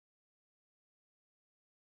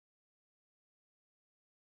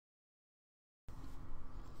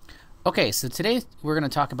Okay, so today we're going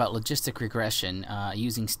to talk about logistic regression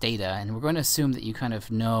using STATA, and we're going to assume that you kind of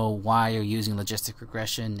know why you're using logistic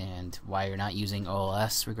regression and why you're not using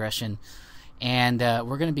OLS regression. And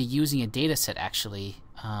we're going to be using a data set actually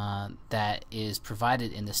that is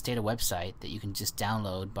provided in the STATA website that you can just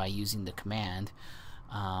download by using the command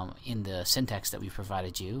in the syntax that we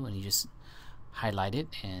provided you, and you just highlight it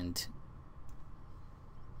and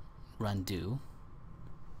run do.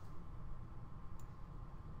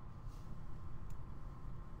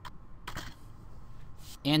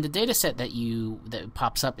 And the data set that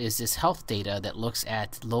pops up is this health data that looks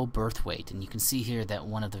at low birth weight, and you can see here that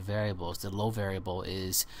one of the variables, the low variable,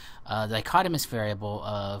 is the dichotomous variable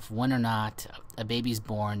of when or not a baby's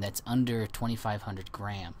born that's under 2,500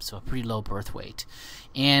 grams, so a pretty low birth weight.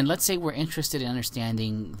 And let's say we're interested in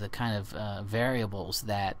understanding the kind of variables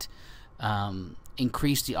that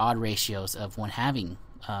increase the odd ratios of when having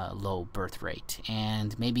low birth rate,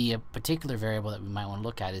 and maybe a particular variable that we might want to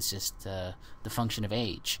look at is just the function of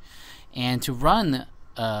age. And to run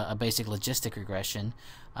a basic logistic regression,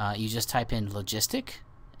 you just type in logistic,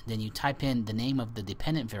 then you type in the name of the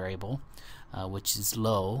dependent variable, which is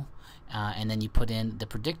low, and then you put in the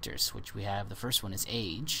predictors, which we have. The first one is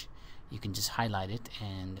age. You can just highlight it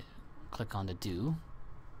and click on the do.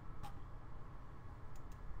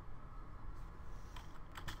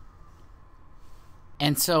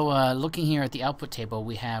 And so looking here at the output table,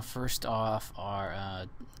 we have first off our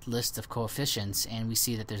list of coefficients, and we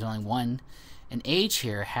see that there's only one. And age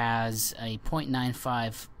here has a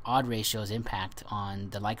 0.95 odd ratios impact on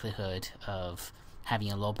the likelihood of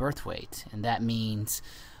having a low birth weight. And that means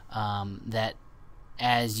that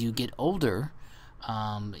as you get older,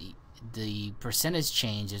 the percentage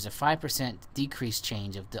change is a 5% decrease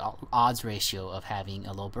change of the odds ratio of having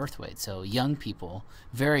a low birth weight. So young people,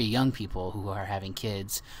 very young people who are having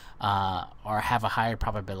kids, or have a higher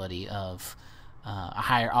probability of a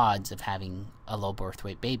higher odds of having a low birth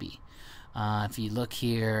weight baby. If you look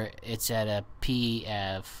here, it's at a p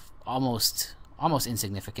of almost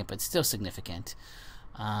insignificant, but still significant.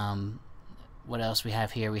 What else we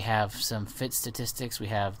have here? We have some fit statistics. We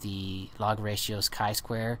have the log ratios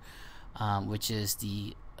chi-square, which is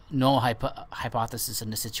the null hypothesis in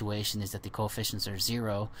the situation is that the coefficients are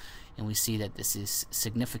 0, and we see that this is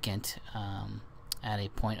significant at a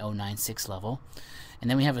 0.096 level. And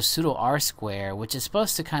then we have a pseudo R square, which is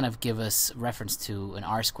supposed to kind of give us reference to an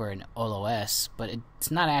R square in OLS, but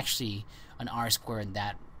it's not actually an R square in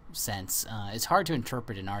that sense. It's hard to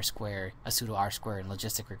interpret an R square, a pseudo R square in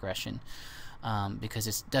logistic regression, because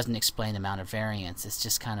it doesn't explain the amount of variance. It's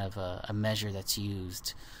just kind of a measure that's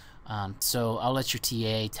used. So I'll let your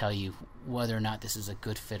TA tell you whether or not this is a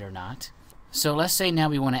good fit or not. So let's say now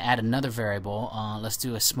we want to add another variable. Let's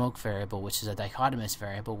do a smoke variable, which is a dichotomous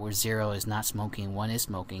variable where 0 is not smoking, 1 is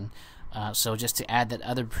smoking. So just to add that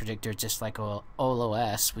other predictor, just like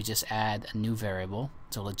OLS, we just add a new variable.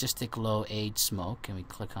 So logistic low age smoke, and we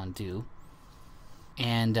click on do.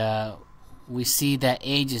 And we see that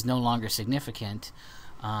age is no longer significant,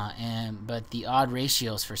 but the odd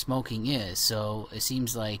ratios for smoking is. So it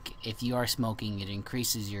seems like if you are smoking, it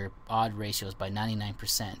increases your odd ratios by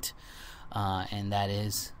 99%, and that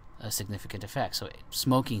is a significant effect. So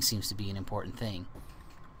smoking seems to be an important thing.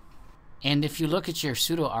 And if you look at your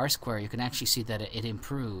pseudo R square, you can actually see that it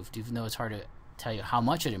improved. Even though it's hard to tell you how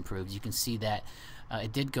much it improved, you can see that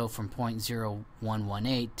it did go from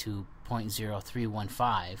 0.0118 to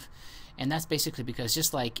 0.0315. And that's basically because,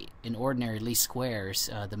 just like in ordinary least squares,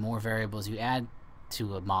 the more variables you add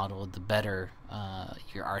to a model, the better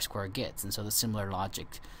your R square gets. And so the similar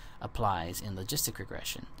logic applies in logistic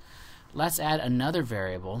regression. Let's add another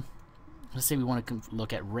variable. Let's say we want to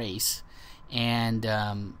look at race. And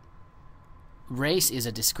race is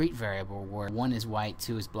a discrete variable where 1 is white,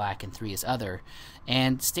 2 is black, and 3 is other.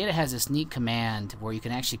 And STATA has this neat command where you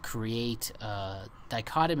can actually create a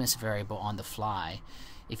dichotomous variable on the fly.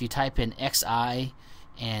 If you type in xi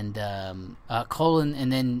and colon,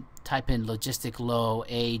 and then type in logistic low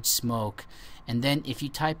age smoke, and then if you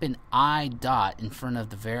type in I dot in front of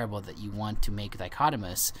the variable that you want to make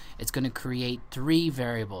dichotomous, it's going to create 3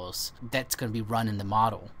 variables that's going to be run in the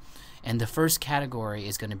model. And the first category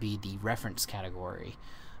is going to be the reference category.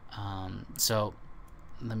 So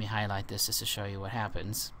let me highlight this just to show you what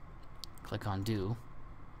happens. Click on do.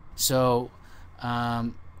 So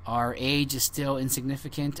our age is still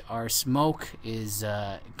insignificant. Our smoke is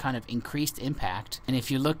kind of increased impact. And if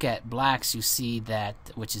you look at blacks, you see that,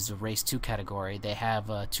 which is a race 2 category, they have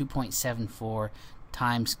 2.74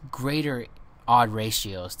 times greater odd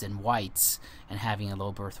ratios than whites and having a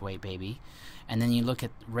low birth weight baby. And then you look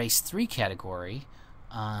at race 3 category,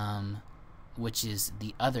 which is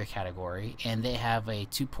the other category, and they have a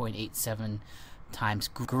 2.87 times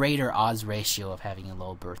greater odds ratio of having a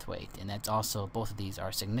low birth weight, and that's also, both of these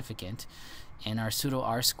are significant, and our pseudo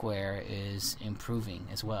R square is improving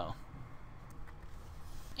as well.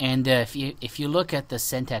 And if you look at the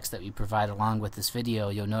syntax that we provide along with this video,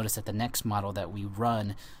 you'll notice that the next model that we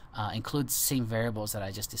run includes the same variables that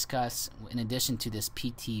I just discussed, in addition to this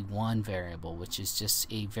PT1 variable, which is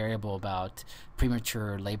just a variable about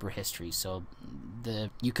premature labor history. So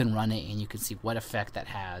you can run it and you can see what effect that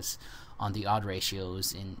has on the odd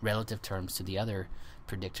ratios in relative terms to the other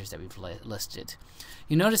predictors that we've listed.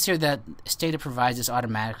 You notice here that STATA provides this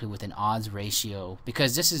automatically with an odds ratio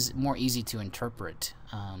because this is more easy to interpret.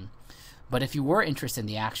 But if you were interested in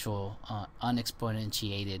the actual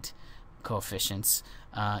unexponentiated coefficients,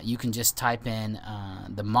 you can just type in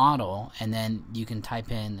the model, and then you can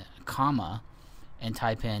type in comma and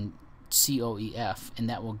type in COEF, and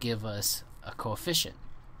that will give us a coefficient.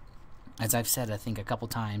 As I've said, I think a couple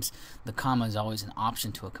times, the comma is always an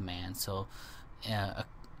option to a command. So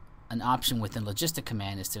an option within logistic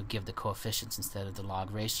command is to give the coefficients instead of the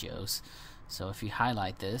log ratios. So if you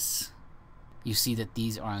highlight this, you see that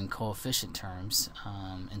these are in coefficient terms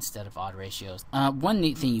instead of odd ratios. One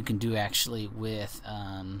neat thing you can do actually with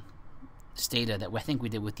STATA that I think we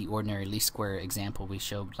did with the ordinary least square example we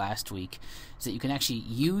showed last week is that you can actually,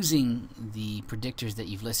 using the predictors that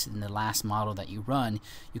you've listed in the last model that you run,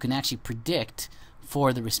 you can actually predict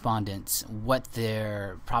for the respondents what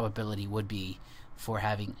their probability would be for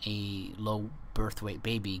having a low birth weight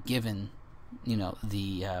baby given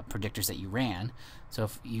the predictors that you ran. So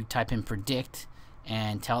if you type in predict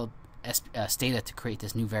and tell STATA to create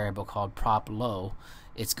this new variable called prop low,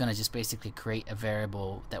 it's going to just basically create a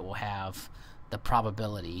variable that will have the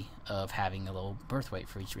probability of having a low birth weight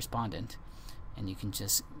for each respondent. And you can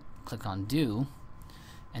just click on do,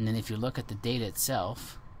 and then if you look at the data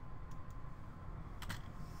itself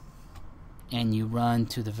and you run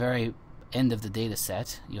to the very end of the data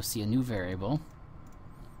set, you'll see a new variable,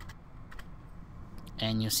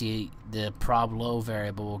 and you'll see the prob low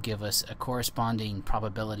variable will give us a corresponding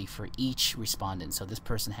probability for each respondent. So this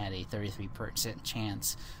person had a 33%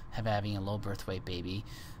 chance of having a low birth weight baby,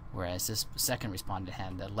 whereas this second respondent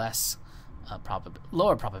had a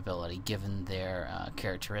lower probability given their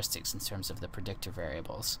characteristics in terms of the predictor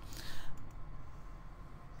variables.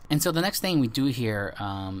 And so the next thing we do here,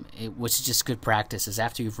 which is just good practice, is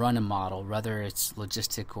after you've run a model, whether it's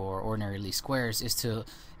logistic or ordinary least squares, is to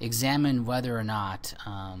examine whether or not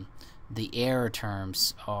the error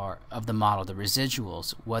terms of the model, the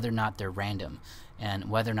residuals, whether or not they're random, and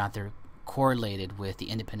whether or not they're correlated with the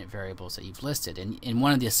independent variables that you've listed. And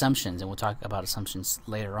one of the assumptions, and we'll talk about assumptions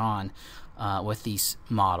later on with these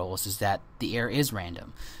models, is that the error is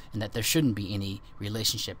random and that there shouldn't be any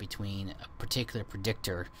relationship between a particular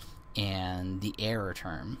predictor and the error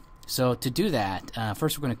term. So to do that,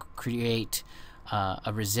 first we're going to create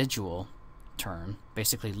a residual term,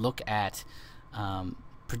 basically look at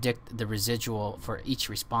predict the residual for each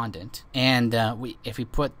respondent, and if we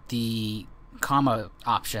put the comma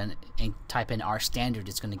option and type in our standard,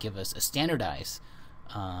 it's going to give us a standardized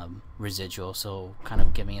residual, so kind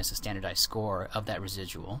of giving us a standardized score of that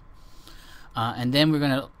residual. And then we're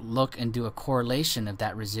going to look and do a correlation of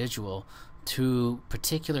that residual to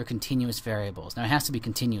particular continuous variables. Now it has to be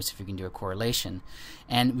continuous if you can do a correlation,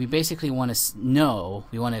 and we basically want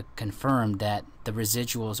to confirm that the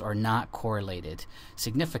residuals are not correlated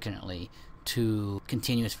significantly to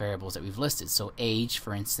continuous variables that we've listed. So age,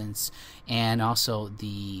 for instance, and also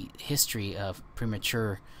the history of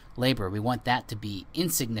premature labor. We want that to be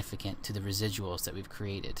insignificant to the residuals that we've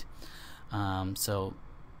created. So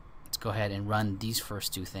let's go ahead and run these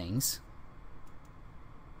first two things.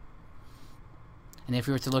 And if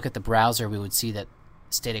we were to look at the browser, we would see that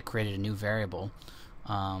STATA created a new variable,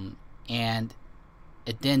 and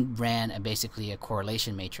it then ran basically a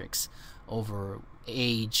correlation matrix over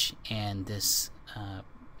age and this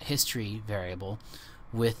history variable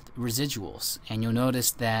with residuals. And you'll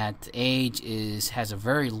notice that age has a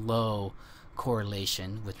very low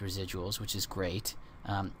correlation with residuals, which is great,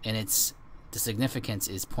 and the significance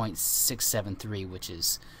is 0.673, which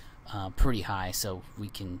is pretty high, so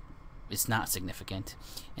it's not significant.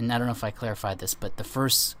 And I don't know if I clarified this, but the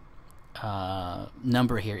first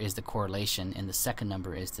number here is the correlation, and the second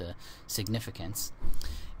number is the significance.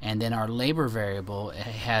 And then our labor variable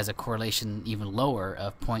has a correlation even lower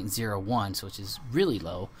of 0.01, so which is really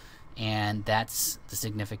low, and that's the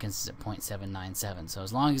significance is at 0.797. So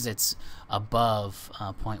as long as it's above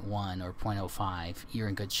 0.1 or 0.05, you're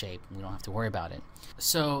in good shape. We don't have to worry about it.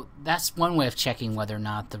 So that's one way of checking whether or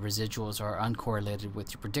not the residuals are uncorrelated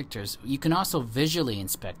with your predictors. You can also visually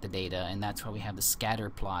inspect the data, and that's why we have the scatter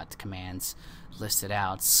plot commands listed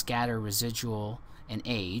out. Scatter, residual, and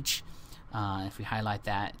age. If we highlight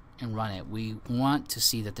that and run it, we want to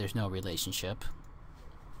see that there's no relationship.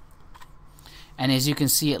 And as you can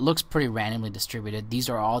see, it looks pretty randomly distributed. These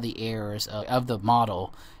are all the errors of the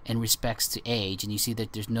model in respects to age, and you see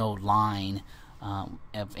that there's no line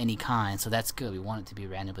of any kind, so that's good. We want it to be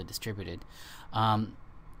randomly distributed.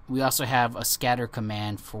 We also have a scatter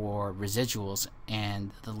command for residuals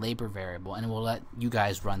and the labor variable, and we'll let you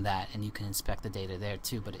guys run that, and you can inspect the data there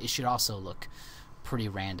too, but it should also look pretty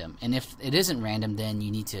random. And if it isn't random, then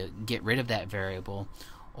you need to get rid of that variable,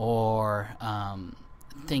 or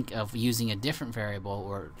think of using a different variable,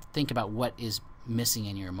 or think about what is missing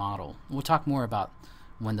in your model. We'll talk more about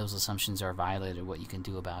when those assumptions are violated, what you can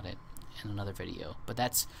do about it in another video. But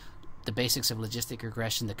that's the basics of logistic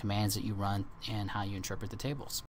regression, the commands that you run, and how you interpret the tables.